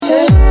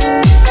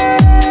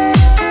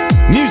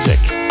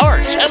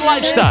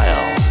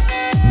lifestyle.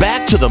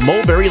 Back to the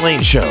Mulberry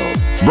Lane Show,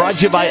 brought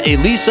to you by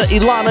Elisa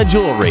Ilana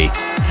Jewelry.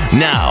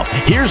 Now,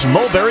 here's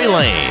Mulberry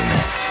Lane.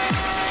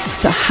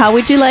 So how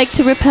would you like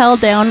to rappel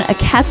down a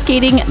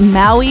cascading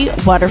Maui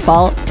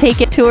waterfall, take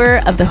a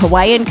tour of the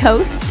Hawaiian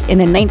coast in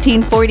a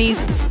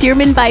 1940s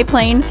Stearman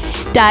biplane,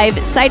 dive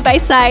side by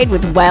side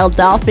with wild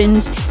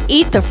dolphins,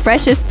 eat the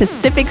freshest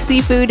Pacific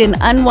seafood, and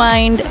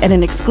unwind at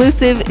an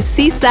exclusive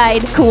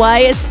seaside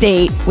Kauai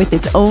estate with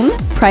its own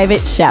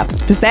private chef?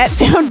 Does that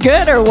sound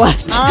good or what?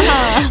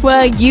 Uh-huh.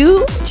 Well,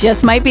 you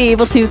just might be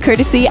able to,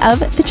 courtesy of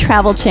the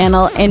Travel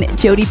Channel, and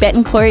Jodi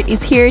Bettencourt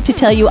is here to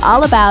tell you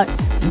all about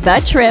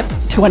The Trip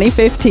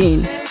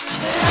 2015.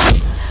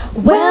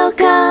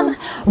 Welcome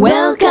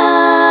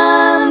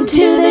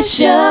to the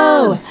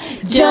show,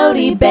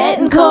 Jodi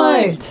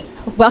Bettencourt.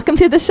 Welcome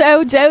to the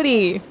show,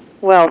 Jodi.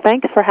 Well,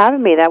 thanks for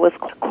having me. That was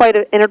quite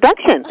an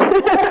introduction.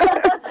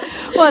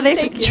 Well,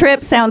 this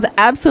trip sounds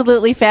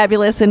absolutely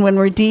fabulous, and when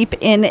we're deep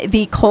in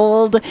the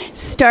cold,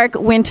 stark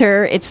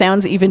winter, it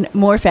sounds even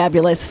more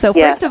fabulous. So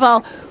first of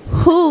all,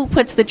 who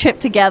puts the trip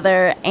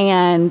together?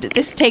 And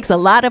this takes a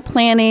lot of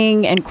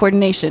planning and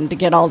coordination to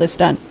get all this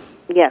done.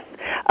 Yes.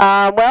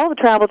 Well, the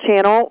Travel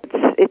Channel,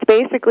 it's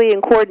basically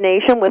in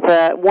coordination with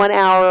a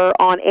 1-hour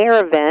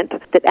on-air event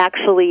that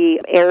actually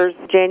airs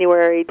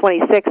January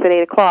 26th at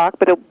 8 o'clock,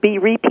 but it'll be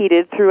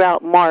repeated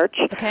throughout March.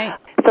 Okay.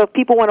 So if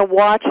people want to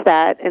watch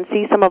that and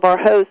see some of our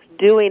hosts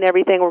doing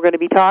everything we're going to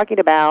be talking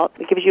about,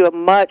 it gives you a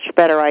much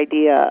better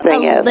idea.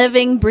 A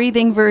living,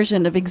 breathing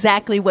version of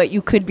exactly what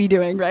you could be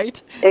doing,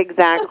 right?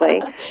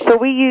 Exactly. So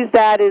we use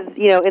that as,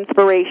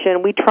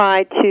 inspiration. We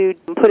try to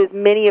put as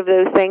many of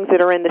those things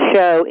that are in the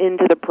show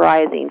into the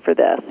pricing for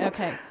this.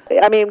 Okay.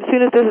 I mean, as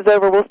soon as this is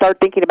over, we'll start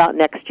thinking about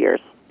next year's.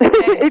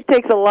 Okay. It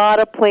takes a lot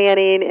of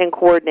planning and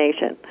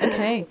coordination.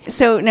 Okay.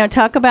 So now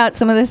talk about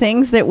some of the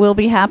things that will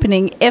be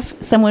happening if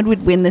someone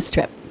would win this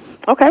trip.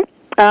 Okay.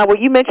 Well,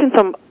 you mentioned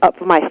some of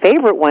my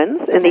favorite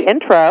ones in the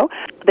intro.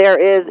 There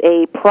is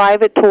a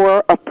private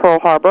tour of Pearl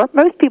Harbor.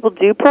 Most people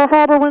do Pearl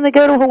Harbor when they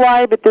go to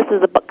Hawaii, but this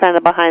is a kind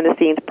of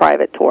behind-the-scenes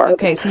private tour.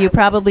 Okay, so you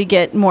probably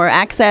get more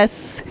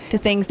access to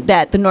things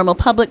that the normal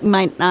public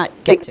might not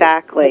get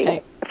Exactly. to.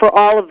 Okay. For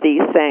all of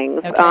these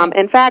things. Okay.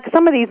 In fact,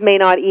 some of these may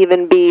not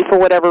even be, for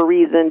whatever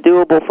reason,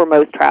 doable for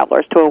most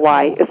travelers to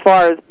Hawaii, as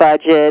far as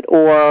budget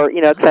or,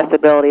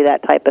 accessibility,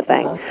 that type of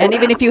thing. And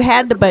even if you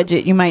had the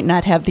budget, you might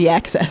not have the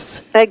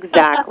access.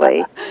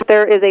 Exactly.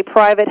 There is a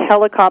private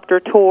helicopter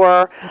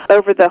tour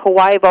over the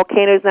Hawaii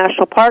Volcanoes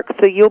National Park,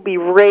 so you'll be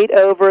right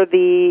over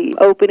the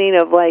opening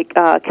of,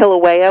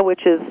 Kilauea,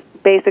 which is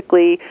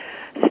basically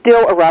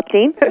still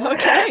erupting.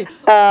 Okay.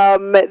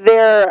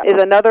 There is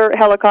another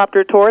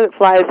helicopter tour that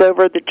flies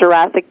over the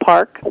Jurassic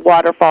Park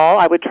waterfall.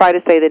 I would try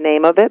to say the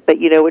name of it, but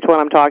you know which one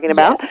I'm talking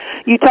about.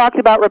 Yes. You talked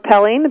about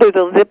rappelling. There's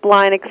a zip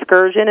line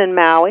excursion in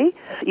Maui.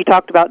 You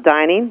talked about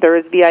dining. There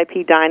is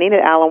VIP dining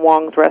at Alan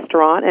Wong's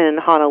restaurant in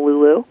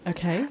Honolulu.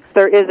 Okay.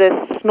 There is a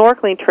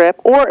snorkeling trip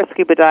or a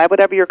scuba dive,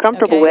 whatever you're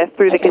comfortable with,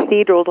 through the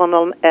cathedrals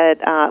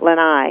at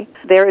Lanai.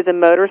 There is a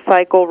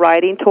motorcycle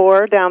riding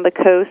tour down the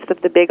coast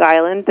of the Big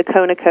Island, the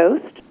Kona coast.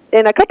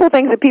 And a couple of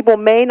things that people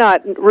may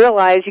not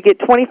realize, you get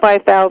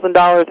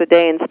 $25,000 a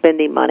day in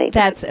spending money.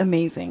 That's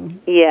amazing.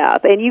 Yeah,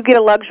 and you get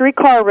a luxury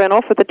car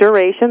rental for the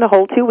duration, the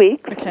whole 2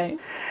 weeks. Okay.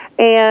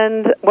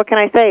 And what can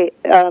I say?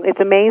 It's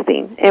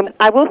amazing. And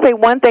I will say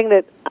one thing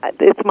that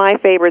it's my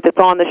favorite that's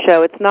on the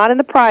show. It's not in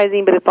the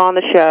pricing, but it's on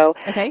the show.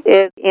 Okay.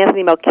 Is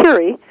Anthony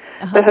Melchiori,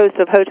 the host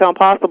of Hotel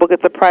Impossible,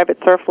 gets a private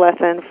surf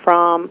lesson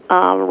from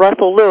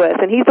Russell Lewis.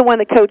 And he's the one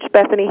that coached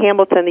Bethany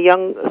Hamilton, the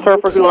young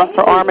surfer who lost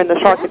her arm in the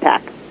shark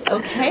attack.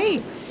 Okay.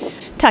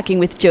 Talking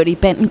with Jodi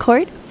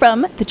Bettencourt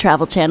from the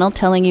Travel Channel,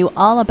 telling you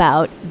all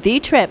about The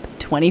Trip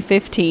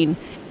 2015.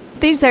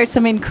 These are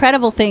some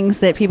incredible things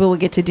that people will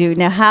get to do.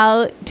 Now,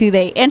 how do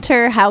they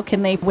enter? How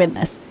can they win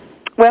this?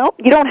 Well,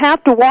 you don't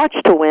have to watch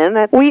to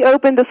win. We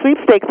opened the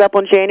sweepstakes up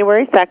on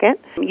January 2nd.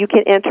 You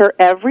can enter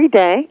every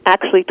day,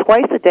 actually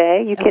twice a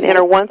day. You can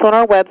enter once on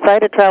our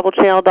website at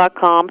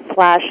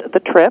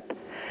travelchannel.com/thetrip.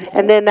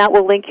 And then that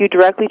will link you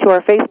directly to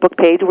our Facebook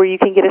page where you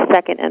can get a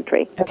second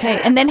entry. Okay.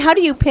 And then how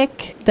do you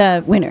pick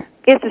the winner?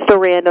 It's just a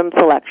random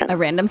selection. A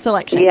random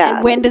selection. Yeah.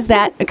 And when does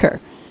that occur?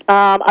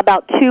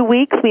 About 2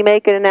 weeks. We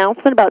make an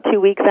announcement about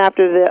 2 weeks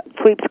after the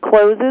sweeps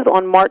closes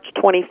on March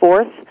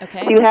 24th.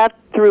 Okay. So you have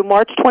through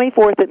March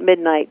 24th at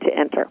midnight to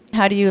enter.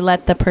 How do you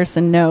let the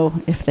person know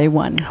if they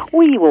won?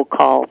 We will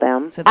call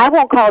them. So I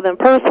won't call them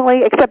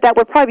personally, except that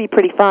would probably be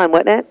pretty fun,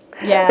 wouldn't it?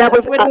 Yeah,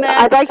 wouldn't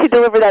that? I'd like to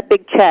deliver that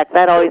big check.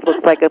 That always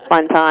looks like a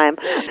fun time.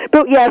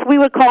 But yes, we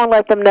would call and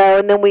let them know,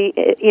 and then we,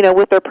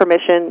 with their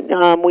permission,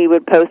 we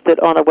would post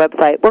it on a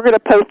website. We're going to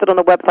post it on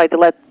the website to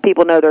let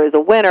people know there is a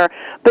winner.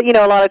 But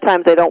a lot of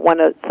times they don't want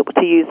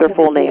to use their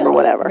full name or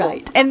whatever.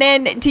 Right. And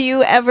then, do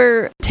you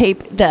ever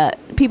tape the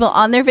people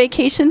on their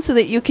vacation so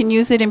that you can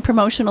use it in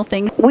promotional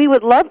things? We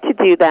would love to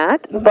do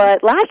that,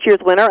 but last year's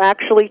winner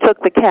actually took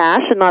the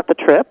cash and not the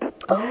trip.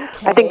 Okay.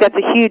 I think that's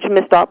a huge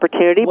missed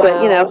opportunity,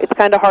 but, it's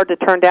kind of hard to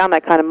turn down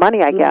that kind of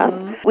money, I guess.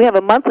 We have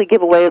a monthly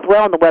giveaway as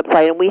well on the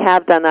website, and we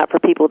have done that for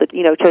people that,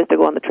 chose to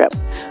go on the trip.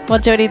 Well,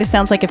 Jodi, this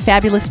sounds like a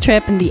fabulous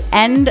trip, and the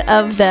end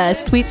of the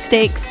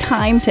sweepstakes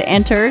time to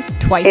enter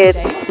twice a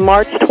day. It's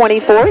March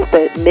 24th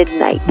at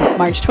midnight.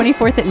 March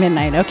 24th at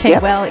midnight. Okay,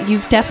 Yep. Well,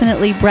 you've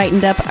definitely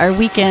brightened up our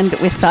weekend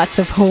with thoughts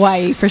of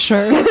Hawaii for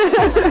sure.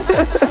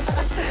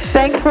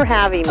 Thanks for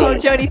having me. Oh,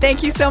 Jodi,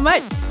 thank you so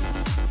much.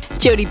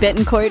 Jodi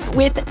Bettencourt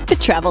with the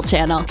Travel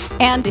Channel.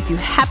 And if you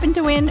happen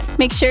to win,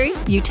 make sure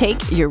you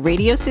take your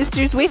radio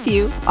sisters with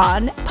you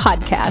on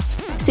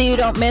podcast so you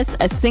don't miss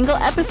a single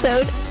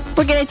episode.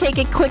 We're going to take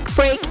a quick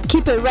break.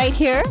 Keep it right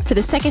here for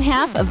the second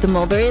half of the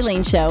Mulberry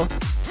Lane Show.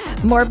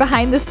 More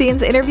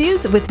behind-the-scenes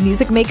interviews with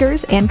music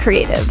makers and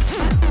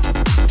creatives.